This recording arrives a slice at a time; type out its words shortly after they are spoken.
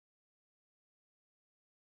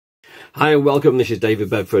Hi and welcome, this is David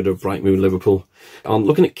Bedford of Brightmoon Liverpool. I'm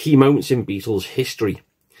looking at key moments in Beatles history.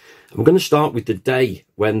 I'm going to start with the day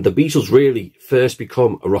when the Beatles really first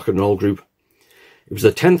become a rock and roll group. It was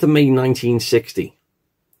the 10th of May 1960.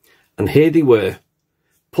 And here they were,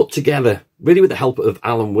 put together, really with the help of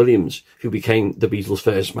Allan Williams, who became the Beatles'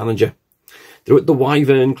 first manager. They were at the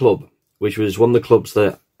Wyvern Club, which was one of the clubs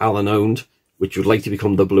that Allan owned, which would later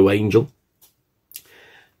become the Blue Angel.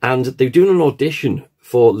 And they were doing an audition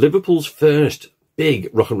for Liverpool's first big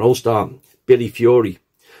rock and roll star, Billy Fury,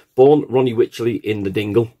 born Ronnie Wycherley in the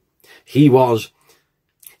Dingle. He was,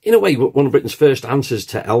 in a way, one of Britain's first answers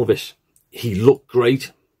to Elvis. He looked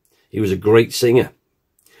great. He was a great singer.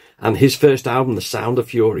 And his first album, The Sound of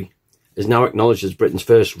Fury, is now acknowledged as Britain's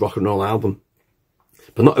first rock and roll album.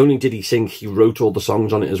 But not only did he sing, he wrote all the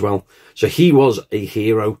songs on it as well. So he was a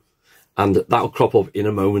hero, and that'll crop up in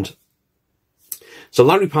a moment. So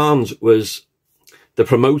Larry Parnes was the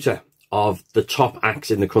promoter of the top acts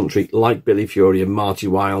in the country, like Billy Fury and Marty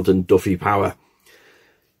Wilde and Duffy Power.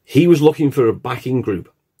 He was looking for a backing group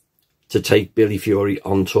to take Billy Fury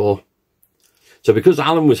on tour. So because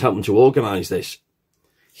Allan was helping to organise this,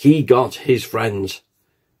 he got his friends,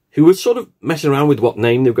 who were sort of messing around with what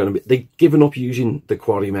name they were going to be. They'd given up using the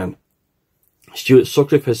Quarrymen. Stuart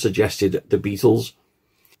Sutcliffe has suggested the Beatles.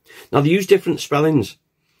 Now, they used different spellings,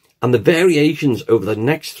 and the variations over the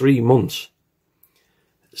next 3 months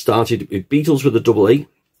started with Beatles with a double E,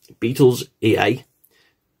 Beatles EA,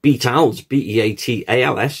 Beatals,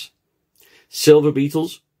 B-E-A-T-A-L-S, Silver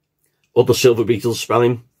Beatles, other Silver Beatles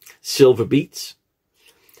spelling, Silver Beats,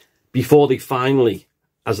 before they finally,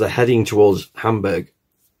 as they're heading towards Hamburg,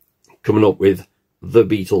 coming up with the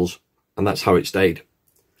Beatles, and that's how it stayed.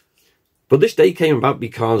 But this day came about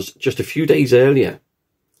because just a few days earlier,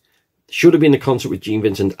 should have been a concert with Gene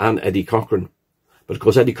Vincent and Eddie Cochran. But of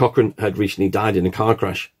course, Eddie Cochran had recently died in a car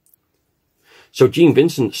crash. So Gene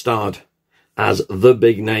Vincent starred as the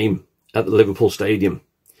big name at the Liverpool Stadium.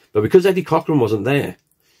 But because Eddie Cochran wasn't there,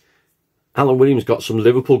 Allan Williams got some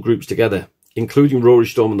Liverpool groups together, including Rory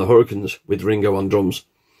Storm and the Hurricanes, with Ringo on drums.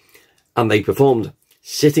 And they performed.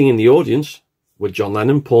 Sitting in the audience were John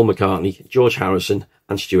Lennon, Paul McCartney, George Harrison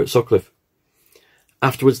and Stuart Sutcliffe.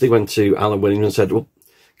 Afterwards, they went to Allan Williams and said, well,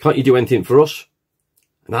 can't you do anything for us?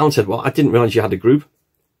 And Allan said, well, I didn't realise you had a group.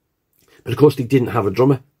 But of course, they didn't have a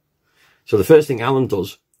drummer. So the first thing Allan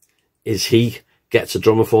does is he gets a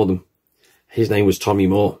drummer for them. His name was Tommy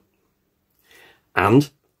Moore. And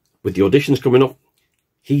with the auditions coming up,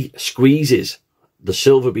 he squeezes the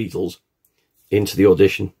Silver Beatles into the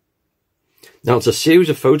audition. Now, it's a series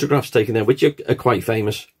of photographs taken there, which are quite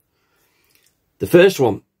famous. The first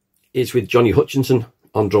one is with Johnny Hutchinson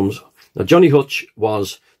on drums. Now, Johnny Hutch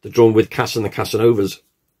was the drummer with Cass and the Casanovas,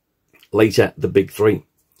 later the Big Three,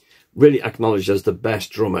 really acknowledged as the best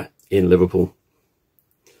drummer in Liverpool.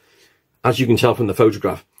 As you can tell from the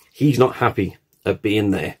photograph, he's not happy at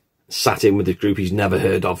being there, sat in with a group he's never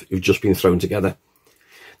heard of, who've just been thrown together.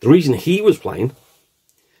 The reason he was playing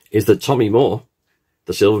is that Tommy Moore,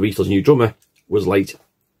 the Silver Beatles' new drummer, was late.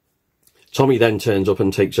 Tommy then turns up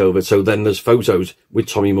and takes over, so then there's photos with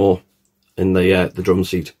Tommy Moore in the drum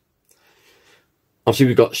seat. Obviously,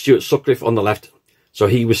 we've got Stuart Sutcliffe on the left, so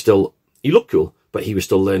he looked cool, but he was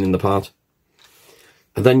still learning the part.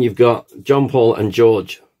 And then you've got John, Paul and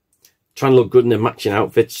George trying to look good in their matching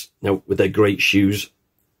outfits, with their great shoes.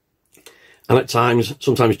 And at times,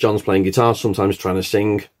 sometimes John's playing guitar, sometimes trying to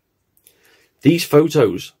sing. These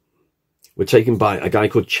photos were taken by a guy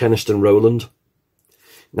called Cheniston Rowland.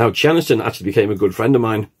 Now, Cheniston actually became a good friend of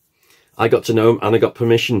mine. I got to know him and I got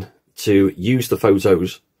permission to use the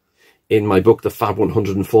photos in my book, The Fab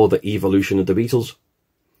 104, The Evolution of the Beatles.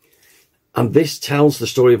 And this tells the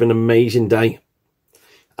story of an amazing day.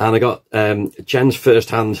 And I got Chen's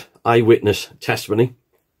first-hand eyewitness testimony.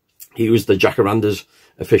 He was the Jacaranda's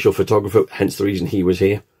official photographer, hence the reason he was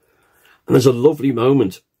here. And there's a lovely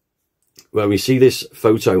moment where we see this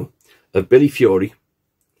photo of Billy Fury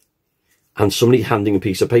and somebody handing a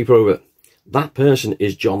piece of paper over. That person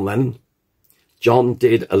is John Lennon. John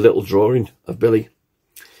did a little drawing of Billy.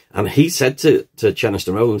 And he said to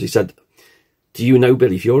Cheniston Rowlands, he said, do you know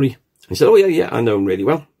Billy Fury? And he said, oh, yeah, I know him really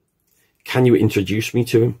well. Can you introduce me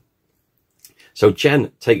to him? So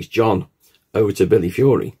Chen takes John over to Billy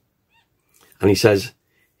Fury. And he says,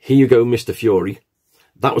 here you go, Mr. Fury.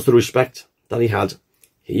 That was the respect that he had.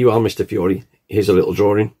 Here you are, Mr. Fury. Here's a little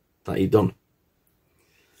drawing that he'd done.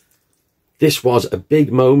 This was a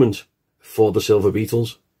big moment for the Silver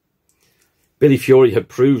Beatles. Billy Fury had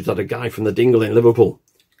proved that a guy from the Dingle in Liverpool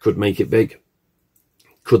could make it big.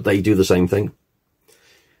 Could they do the same thing?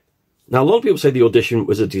 Now, a lot of people say the audition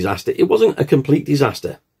was a disaster. It wasn't a complete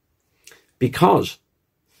disaster. because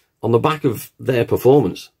on the back of their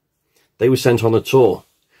performance, they were sent on a tour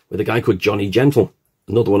with a guy called Johnny Gentle,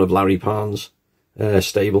 another one of Larry Parnes'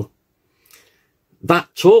 stable.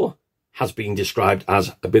 That tour has been described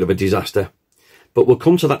as a bit of a disaster, but we'll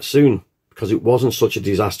come to that soon, because it wasn't such a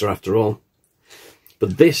disaster after all.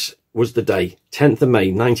 But this was the day, 10th of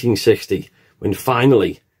May 1960, when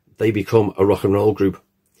finally they become a rock and roll group.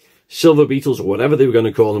 Silver Beatles, or whatever they were going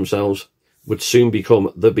to call themselves, would soon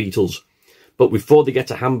become the Beatles. But before they get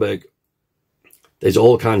to Hamburg, there's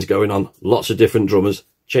all kinds going on. Lots of different drummers,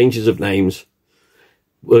 changes of names.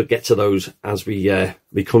 We'll get to those as we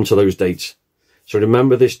come to those dates. So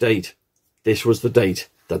remember this date. This was the date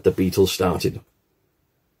that the Beatles started.